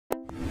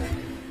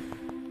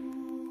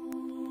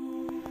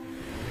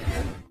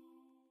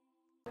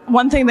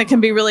One thing that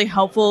can be really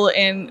helpful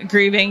in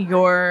grieving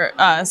your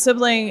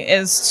sibling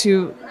is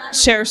to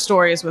share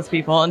stories with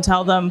people and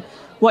tell them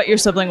what your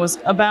sibling was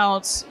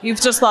about.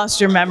 You've just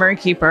lost your memory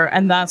keeper,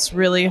 and that's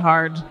really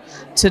hard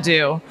to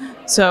do.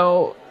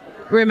 So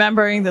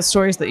remembering the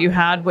stories that you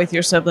had with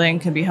your sibling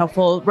can be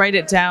helpful. Write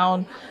it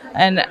down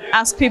and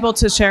ask people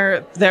to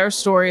share their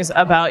stories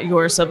about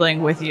your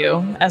sibling with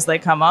you as they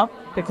come up,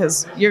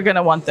 because you're going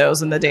to want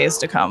those in the days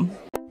to come.